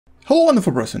Hello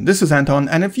wonderful person, this is Anton,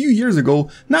 and a few years ago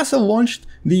NASA launched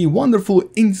the wonderful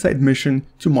InSight mission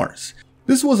to Mars.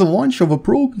 This was a launch of a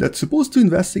probe that's supposed to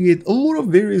investigate a lot of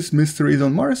various mysteries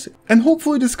on Mars and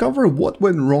hopefully discover what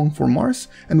went wrong for Mars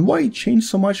and why it changed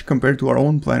so much compared to our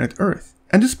own planet Earth.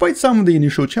 And despite some of the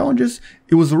initial challenges,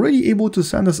 it was already able to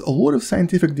send us a lot of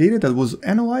scientific data that was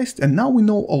analyzed, and now we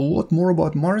know a lot more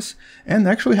about Mars and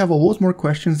actually have a lot more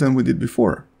questions than we did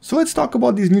before. So let's talk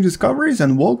about these new discoveries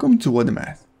and welcome to What the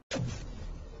Math.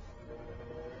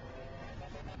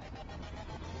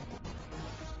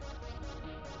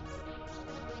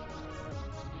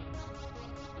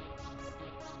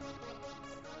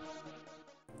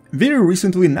 Very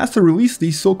recently, NASA released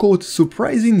the so-called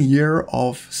surprising year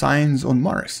of science on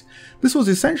Mars. This was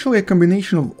essentially a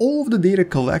combination of all of the data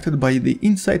collected by the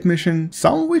InSight mission,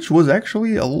 some of which was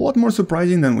actually a lot more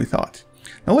surprising than we thought.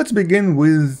 Now let's begin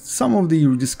with some of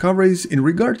the discoveries in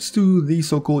regards to the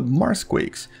so-called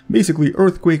Marsquakes, basically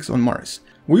earthquakes on Mars.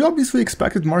 We obviously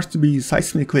expected Mars to be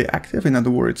seismically active, in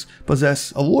other words,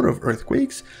 possess a lot of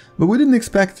earthquakes, but we didn't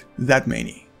expect that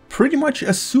many. Pretty much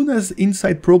as soon as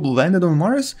InSight probe landed on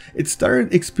Mars, it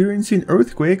started experiencing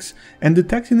earthquakes and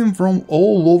detecting them from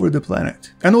all over the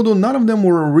planet. And although none of them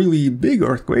were really big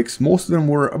earthquakes, most of them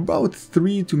were about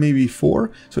 3 to maybe 4,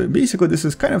 so basically this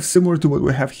is kind of similar to what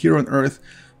we have here on Earth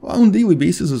on a daily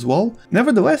basis as well.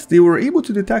 Nevertheless, they were able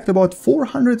to detect about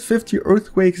 450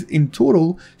 earthquakes in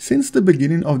total since the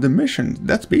beginning of the mission.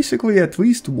 That's basically at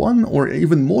least one or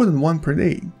even more than one per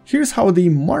day. Here's how the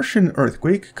Martian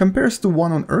earthquake compares to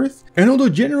one on Earth, and although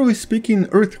generally speaking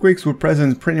earthquakes were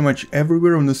present pretty much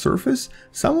everywhere on the surface,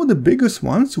 some of the biggest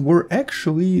ones were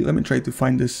actually, let me try to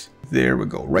find this, there we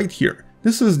go, right here.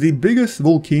 This is the biggest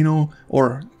volcano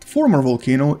or former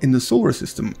volcano in the solar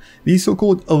system, the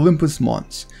so-called Olympus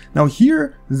Mons. Now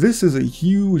here, this is a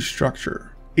huge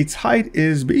structure. Its height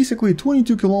is basically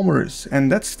 22 kilometers,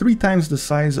 and that's 3 times the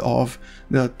size of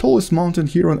the tallest mountain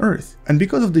here on Earth. And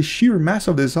because of the sheer mass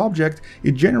of this object,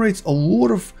 it generates a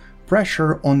lot of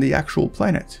pressure on the actual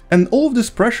planet. And all of this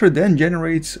pressure then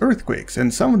generates earthquakes,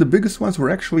 and some of the biggest ones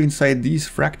were actually inside these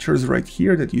fractures right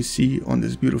here that you see on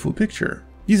this beautiful picture.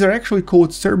 These are actually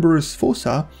called Cerberus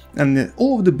fossa, and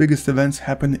all of the biggest events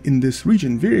happen in this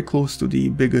region, very close to the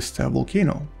biggest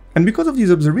volcano. And because of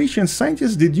these observations,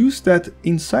 scientists deduced that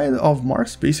inside of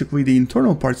Mars, basically the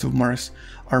internal parts of Mars,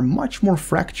 are much more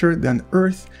fractured than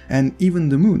Earth and even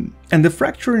the Moon. And the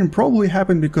fracturing probably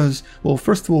happened because, well,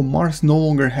 first of all, Mars no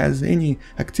longer has any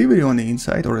activity on the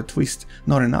inside, or at least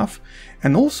not enough,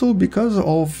 and also because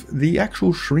of the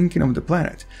actual shrinking of the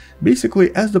planet.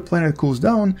 Basically, as the planet cools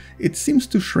down, it seems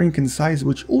to shrink in size,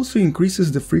 which also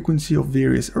increases the frequency of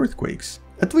various earthquakes.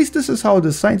 At least this is how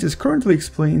the scientists currently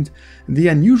explained the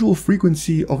unusual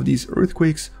frequency of these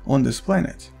earthquakes on this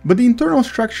planet. But the internal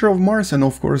structure of Mars and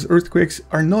of course earthquakes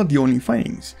are not the only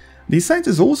findings. The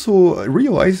scientists also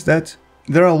realized that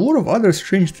there are a lot of other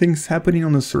strange things happening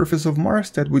on the surface of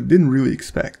Mars that we didn't really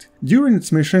expect. During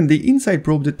its mission, the InSight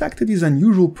probe detected these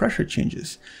unusual pressure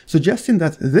changes, suggesting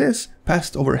that this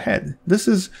passed overhead. This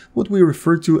is what we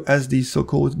refer to as the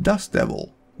so-called dust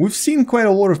devil. We've seen quite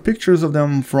a lot of pictures of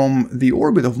them from the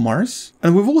orbit of Mars,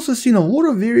 and we've also seen a lot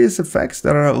of various effects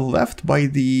that are left by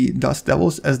the dust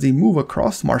devils as they move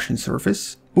across Martian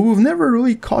surface, but we've never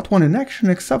really caught one in action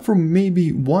except for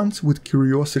maybe once with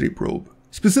Curiosity probe.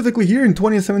 Specifically here in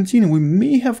 2017, we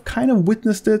may have kind of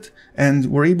witnessed it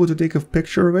and were able to take a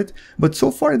picture of it, but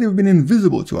so far they've been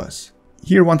invisible to us.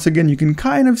 Here once again you can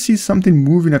kind of see something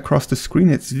moving across the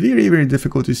screen. It's very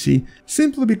difficult to see,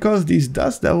 simply because these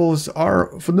dust devils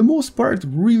are for the most part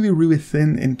really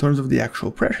thin in terms of the actual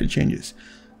pressure changes.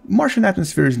 Martian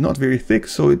atmosphere is not very thick,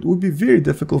 so it would be very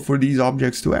difficult for these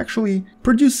objects to actually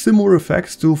produce similar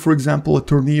effects to, for example, a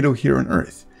tornado here on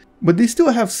Earth. But they still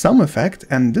have some effect,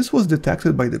 and this was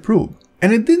detected by the probe.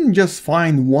 And it didn't just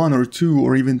find 1 or 2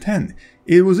 or even 10.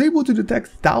 It was able to detect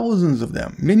thousands of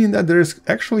them, meaning that there's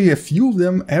actually a few of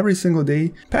them every single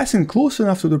day passing close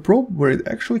enough to the probe where it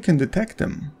actually can detect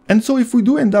them. And so if we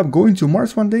do end up going to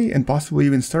Mars one day and possibly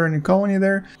even starting a colony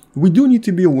there, we do need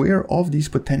to be aware of these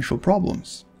potential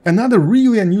problems. Another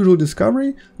really unusual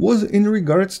discovery was in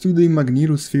regards to the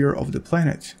magnetosphere of the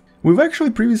planet. We've actually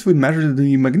previously measured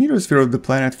the magnetosphere of the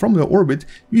planet from the orbit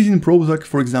using probes like,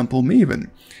 for example,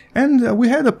 MAVEN, and we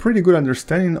had a pretty good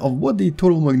understanding of what the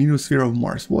total magnetosphere of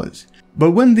Mars was.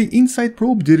 But when the InSight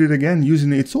probe did it again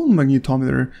using its own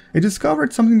magnetometer, it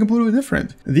discovered something completely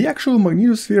different. The actual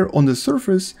magnetosphere on the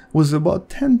surface was about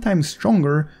 10 times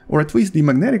stronger, or at least the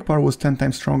magnetic part was 10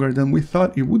 times stronger than we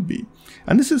thought it would be.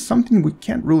 and this is something we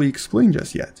can't really explain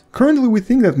just yet. Currently we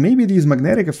think that maybe these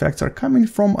magnetic effects are coming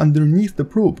from underneath the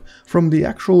probe, from the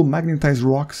actual magnetized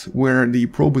rocks where the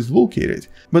probe is located,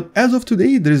 but as of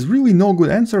today there is really no good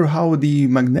answer how the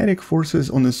magnetic forces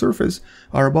on the surface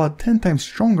are about 10 times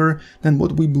stronger than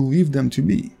what we believe them to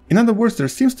be. In other words, there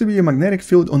seems to be a magnetic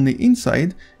field on the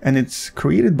inside, and it's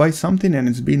created by something and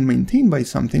it's being maintained by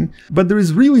something, but there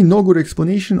is really no good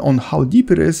explanation on how deep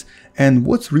it is and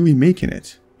what's really making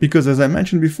it. Because as I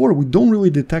mentioned before, we don't really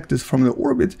detect this from the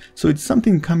orbit, so it's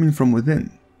something coming from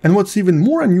within. And what's even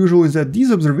more unusual is that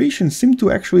these observations seem to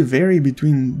actually vary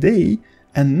between day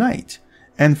and night,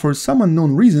 and for some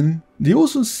unknown reason, they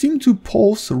also seem to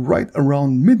pulse right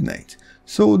around midnight.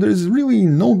 So there's really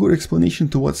no good explanation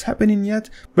to what's happening yet,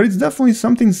 but it's definitely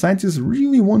something scientists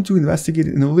really want to investigate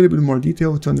in a little bit more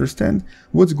detail to understand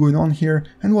what's going on here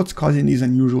and what's causing these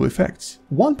unusual effects.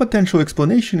 One potential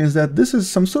explanation is that this is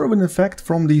some sort of an effect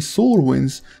from the solar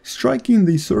winds striking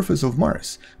the surface of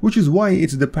Mars, which is why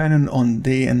it's dependent on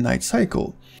day and night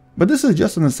cycle. But this is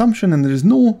just an assumption and there is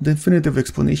no definitive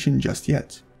explanation just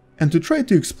yet. And to try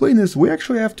to explain this, we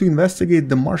actually have to investigate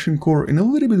the Martian core in a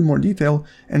little bit more detail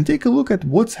and take a look at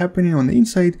what's happening on the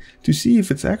inside to see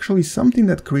if it's actually something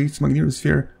that creates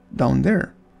magnetosphere down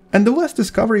there. And the last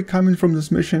discovery coming from this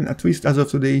mission, at least as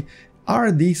of today,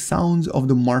 are the sounds of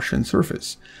the Martian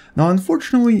surface. Now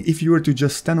unfortunately, if you were to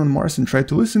just stand on Mars and try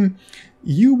to listen,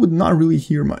 you would not really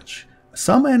hear much.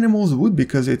 Some animals would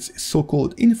because it's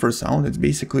so-called infrasound, it's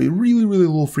basically really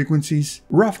low frequencies,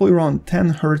 roughly around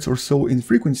 10 Hz or so in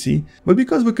frequency, but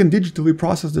because we can digitally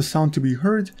process the sound to be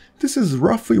heard, this is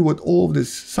roughly what all of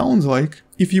this sounds like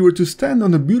if you were to stand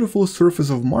on the beautiful surface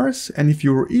of Mars and if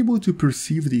you were able to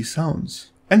perceive these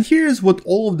sounds. And here's what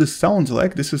all of this sounds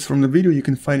like. This is from the video you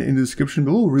can find in the description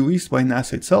below, released by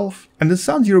NASA itself, and the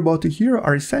sounds you're about to hear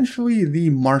are essentially the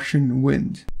Martian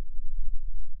wind.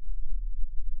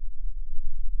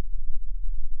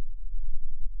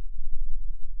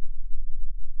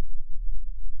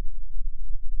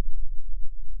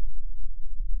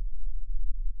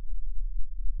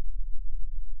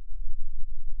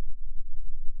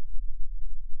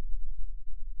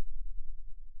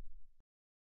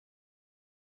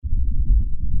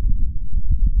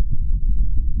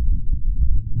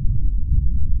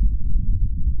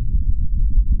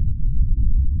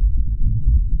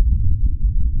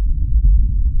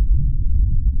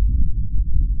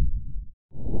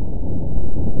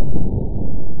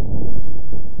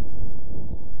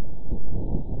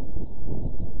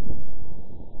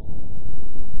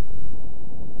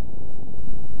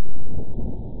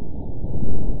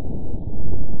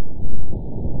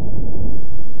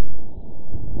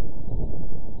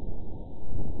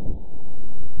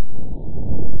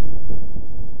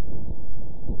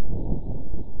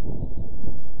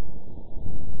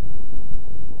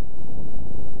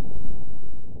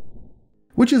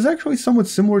 Which is actually somewhat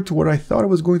similar to what I thought it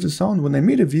was going to sound when I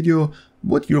made a video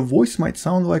what your voice might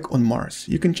sound like on Mars.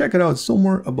 You can check it out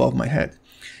somewhere above my head.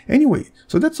 Anyway,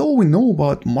 so that's all we know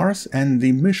about Mars and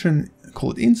the mission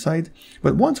called InSight,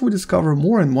 but once we discover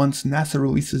more and once NASA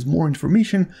releases more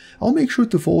information, I'll make sure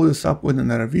to follow this up with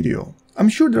another video. I'm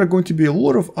sure there are going to be a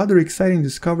lot of other exciting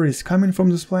discoveries coming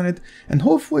from this planet, and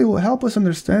hopefully it will help us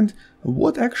understand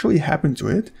what actually happened to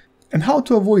it and how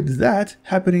to avoid that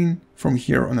happening from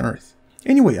here on Earth.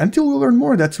 Anyway, until we learn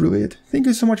more, that's really it. Thank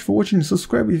you so much for watching,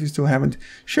 subscribe if you still haven't,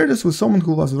 share this with someone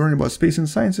who loves learning about space and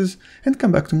sciences, and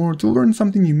come back tomorrow to learn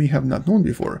something you may have not known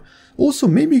before. Also,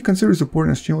 maybe consider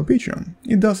supporting this channel on Patreon.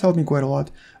 It does help me quite a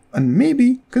lot. And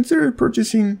maybe consider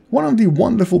purchasing one of the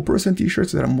wonderful person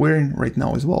t-shirts that I'm wearing right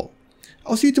now as well.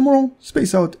 I'll see you tomorrow,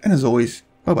 space out, and as always,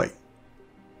 bye bye.